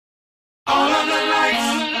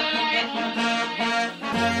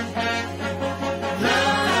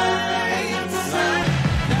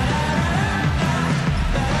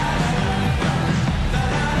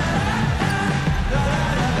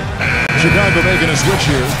Chicago making a switch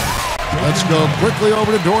here. Let's go quickly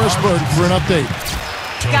over to Doris Burke for an update.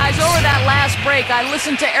 Guys, over that last break, I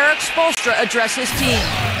listened to Eric Spoelstra address his team.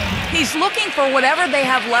 He's looking for whatever they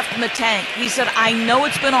have left in the tank. He said, I know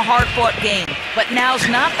it's been a hard-fought game, but now's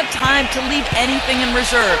not the time to leave anything in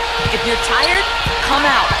reserve. If you're tired, come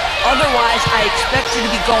out. Otherwise, I expect you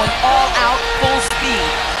to be going all out, full speed.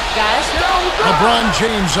 Guys? LeBron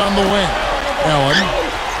James on the wing. Allen.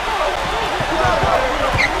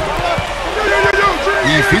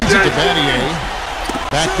 He feeds it to Battier.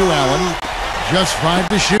 Back to Allen. Just 5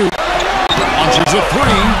 to shoot. Launches a 3.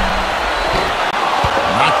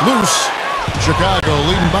 Knocked loose. Chicago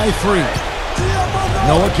leading by 3.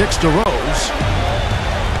 Noah kicks to Rose.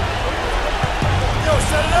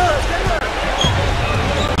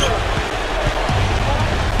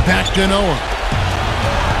 Back to Noah.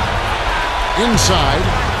 Inside.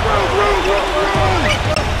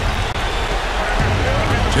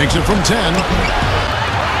 Takes it from 10.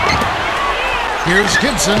 Here's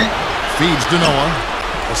Gibson. Feeds to Noah.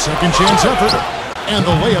 A second chance effort. And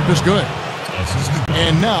the layup is good.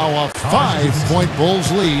 And now a 5-point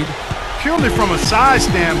Bulls lead. Purely from a size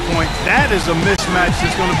standpoint, that is a mismatch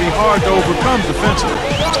that's going to be hard to overcome defensively.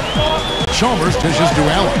 Chalmers dishes to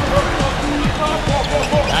Allen.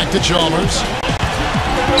 Back to Chalmers.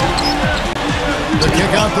 The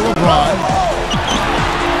kick out to LeBron.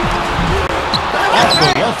 Off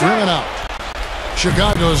the left rim and out.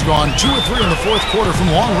 Chicago's gone 2 of 3 in the fourth quarter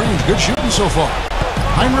from long range. Good shooting so far.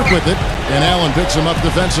 Heinrich with it, and Allen picks him up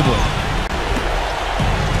defensively.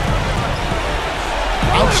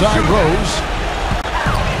 Outside Rose.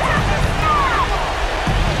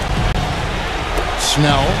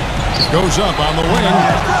 Snell goes up on the wing.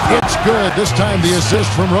 It's good. This time the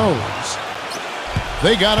assist from Rose.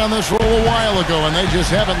 They got on this roll a while ago, and they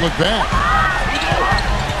just haven't looked back.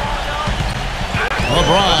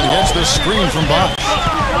 LeBron gets the screen from Bosch.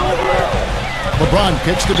 LeBron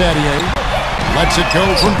kicks to Battier. Lets it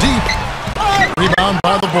go from deep. Rebound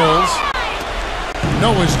by the Bulls.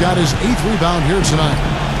 Noah's got his 8th rebound here tonight.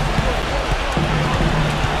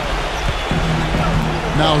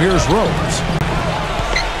 Now here's Rose.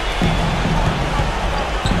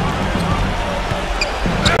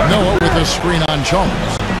 Noah with a screen on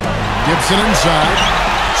Chalmers. Gibson inside.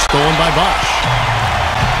 Stolen by Bosch.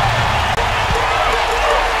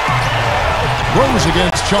 Rose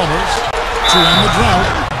against Chalmers to end the drought.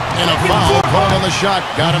 And a foul called on the shot.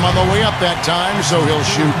 Got him on the way up that time, so he'll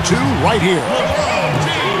shoot 2 right here.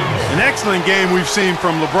 An excellent game we've seen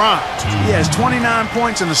from LeBron. He has 29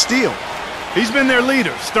 points and a steal. He's been their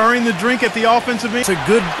leader, stirring the drink at the offensive end. It's a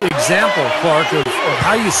good example, Clark, of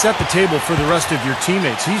how you set the table for the rest of your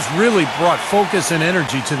teammates. He's really brought focus and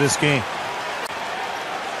energy to this game.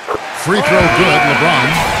 Free throw good, LeBron.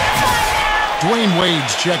 Dwayne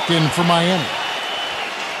Wade's checked in for Miami.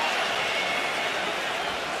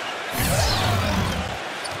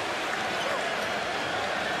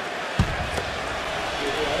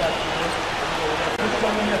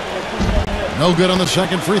 No good on the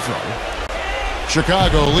second free throw.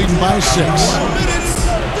 Chicago leading by 6.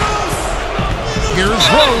 Here's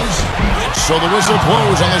Rose. So the whistle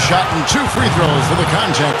blows on the shot and 2 free throws for the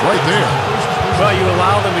contact right there. Well, you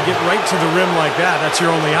allow them to get right to the rim like that. That's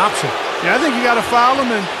your only option. Yeah, I think you got to foul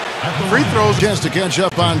them and free throws. Chance to catch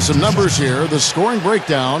up on some numbers here. The scoring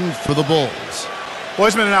breakdown for the Bulls. Well,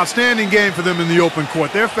 it's been an outstanding game for them in the open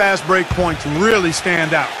court. Their fast break points really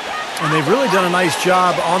stand out. And they've really done a nice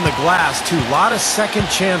job on the glass, too. A lot of second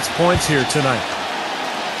chance points here tonight.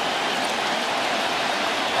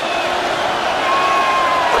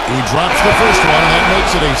 He drops the first one, and that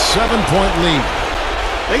makes it a 7-point lead.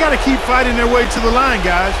 They got to keep fighting their way to the line,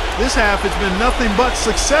 guys. This half has been nothing but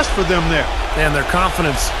success for them there. And their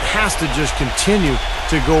confidence has to just continue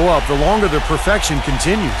to go up the longer their perfection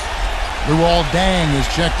continues. Luol Deng is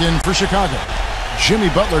checked in for Chicago. Jimmy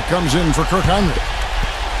Butler comes in for Kirk Heinrich.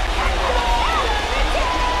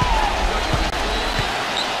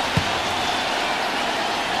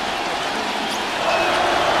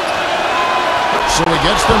 So he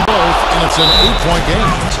gets them both, and it's an 8-point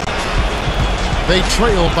game. They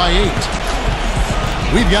trail by 8.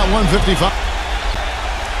 We've got 155.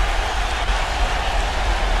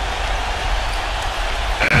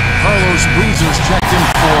 Carlos Boozer's checked in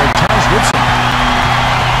for Taj Gibson.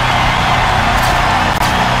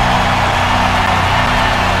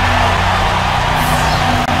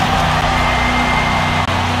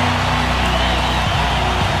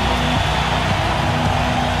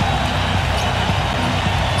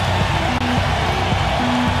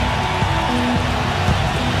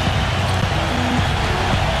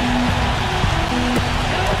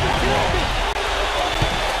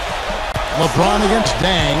 LeBron against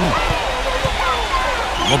Dang.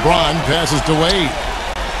 LeBron passes to Wade.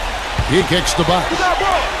 He kicks the Bucks.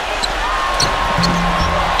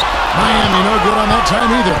 Miami no good on that time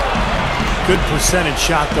either. Good percentage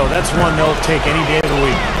shot, though. That's one they'll take any day of the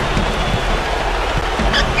week.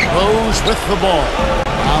 Rose with the ball.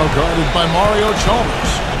 Now guarded by Mario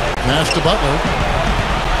Chalmers. Pass to Butler.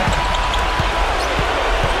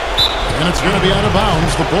 And it's going to be out of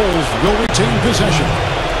bounds. The Bulls will retain possession.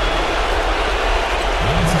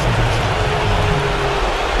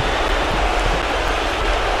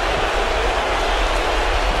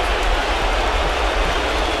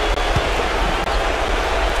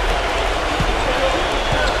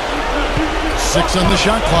 Six on the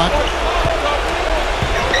shot clock.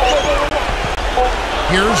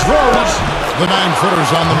 Here's Rose. The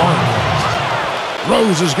 9-footer's on the mark.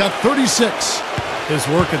 Rose has got 36. His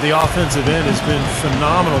work at the offensive end has been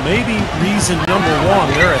phenomenal. Maybe reason number one,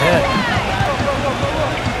 they're ahead.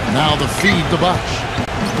 Now the feed to Bosch.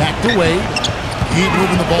 Back to Wade. Heat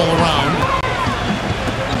moving the ball around.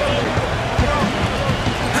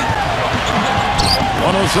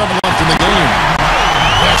 .107 left in the game.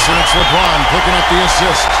 Yes, and it's LeBron picking up the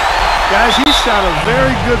assist. Guys, he shot a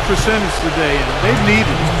very good percentage today, and they've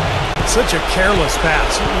needed it. Such a careless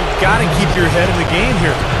pass. You've got to keep your head in the game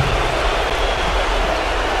here.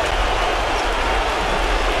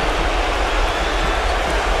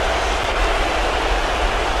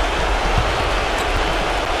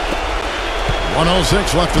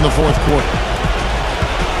 .106 left in the fourth quarter.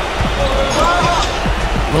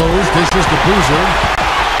 Rose dishes to Boozer.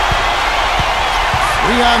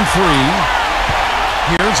 3-on-3.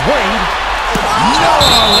 Here's Wade.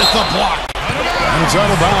 Noah with the block. And it's out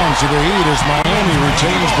of bounds to the Heat as Miami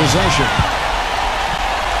retains possession.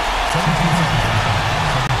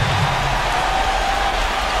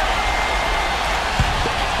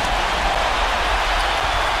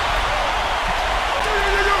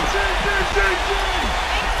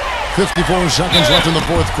 .54 seconds left in the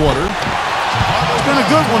fourth quarter. It's been a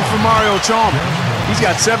good one for Mario Chalmers. He's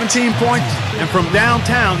got 17 points, and from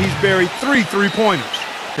downtown, he's buried 3 3-pointers.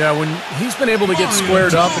 Yeah, when he's been able to get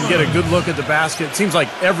squared up and get a good look at the basket, it seems like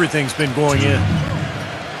everything's been going in.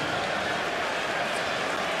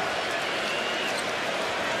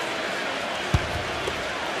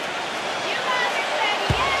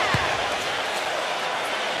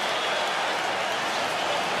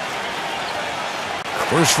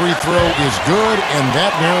 First free throw is good, and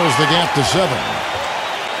that narrows the gap to 7.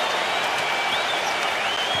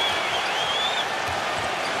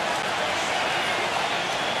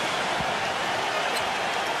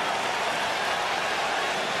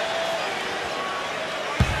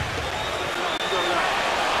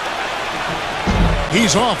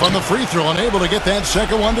 He's off on the free throw, unable to get that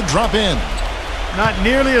second one to drop in. Not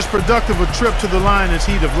nearly as productive a trip to the line as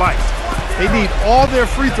he'd have liked. They need all their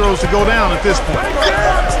free throws to go down at this point.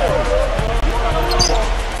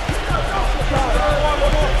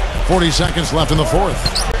 40 seconds left in the fourth.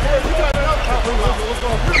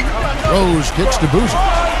 Rose kicks to Boozer.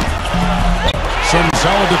 Some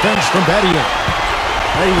solid defense from Battier.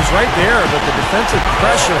 He was right there, but the defensive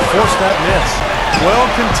pressure forced that miss. Well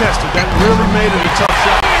contested. That really made it a tough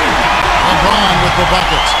shot. LeBron with the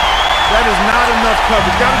bucket. That is not enough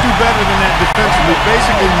coverage. Got to do better than that defensively.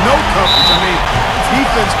 Basically no coverage. I mean,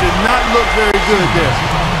 defense did not look very good there.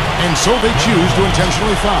 And so they choose to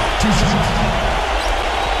intentionally foul.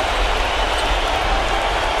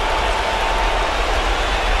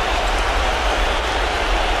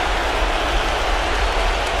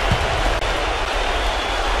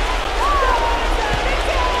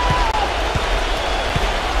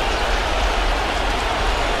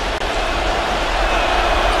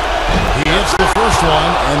 The first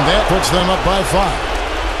one, and that puts them up by 5.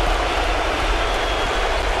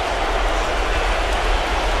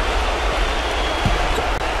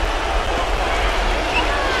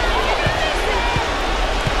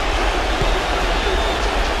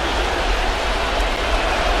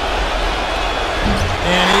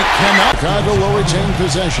 And he cannot. Chicago will retain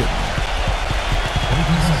possession.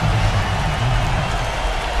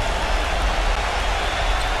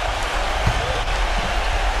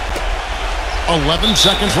 .11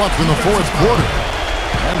 seconds left in the fourth quarter.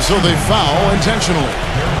 And so they foul intentionally.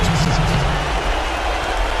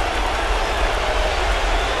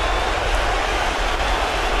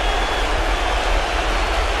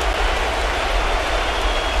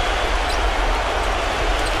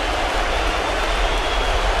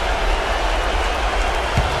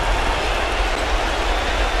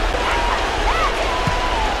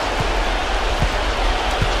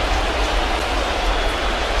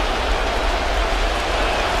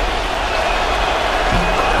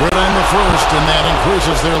 Good on the first, and that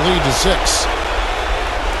increases their lead to 6.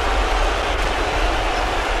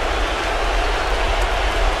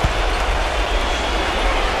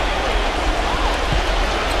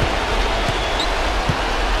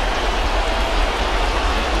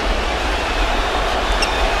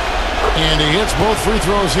 And he hits both free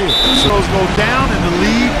throws here. Throws go down and the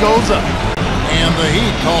lead goes up. And the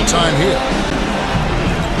Heat call time here.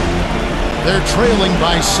 They're trailing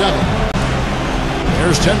by 7.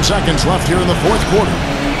 There's 10 seconds left here in the fourth quarter.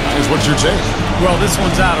 Guys, what's your take? Well, this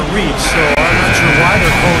one's out of reach, so I'm not sure why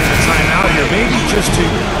they're calling the timeout here. Maybe just to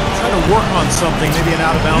try to work on something, maybe an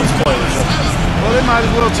out-of-bounds play or something. Well, they might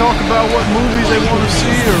as well talk about what movies they want to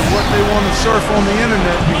see or what they want to surf on the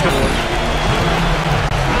internet because...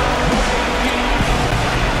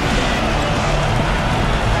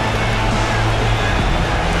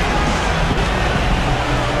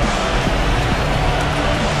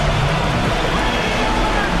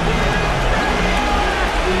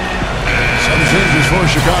 Changes for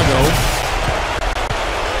Chicago.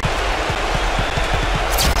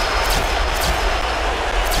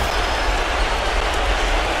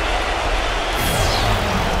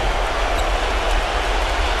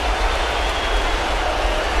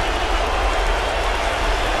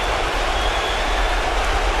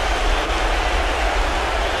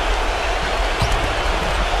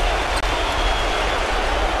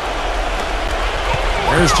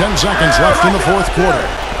 There's 10 seconds left in the fourth quarter.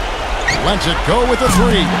 Lets it go with a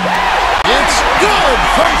 3. It's good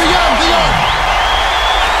from beyond the arc.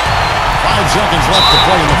 5 seconds left to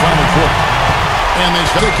play in the final quarter. And they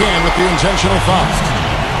stick in with the intentional foul.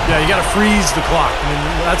 Yeah, you got to freeze the clock. I mean,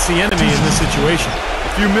 that's the enemy in this situation.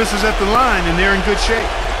 A few misses at the line, and they're in good shape.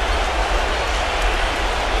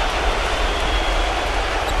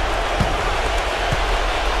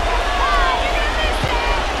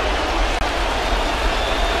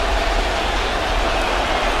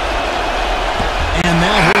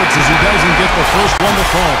 The first one to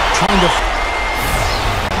fall. Trying to...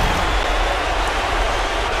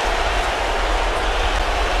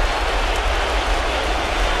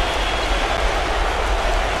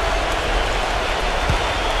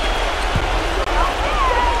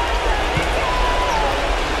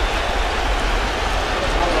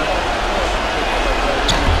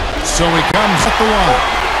 So he comes at the line.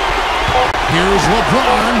 Here's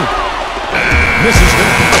LeBron. Misses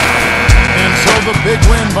it. And so the big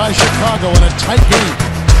win by Chicago in a tight game.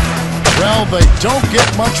 Well, they don't get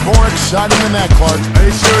much more exciting than that, Clark. They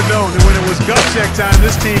sure don't. And when it was gut check time,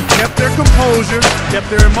 this team kept their composure, kept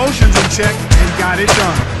their emotions in check, and got it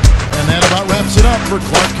done. And that about wraps it up for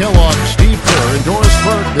Clark Kellogg, Steve Kerr, and Doris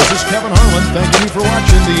Burke. This is Kevin Harlan. Thanking you for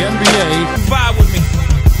watching the NBA. Vibe with me.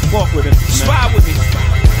 Walk with it. Vibe with me.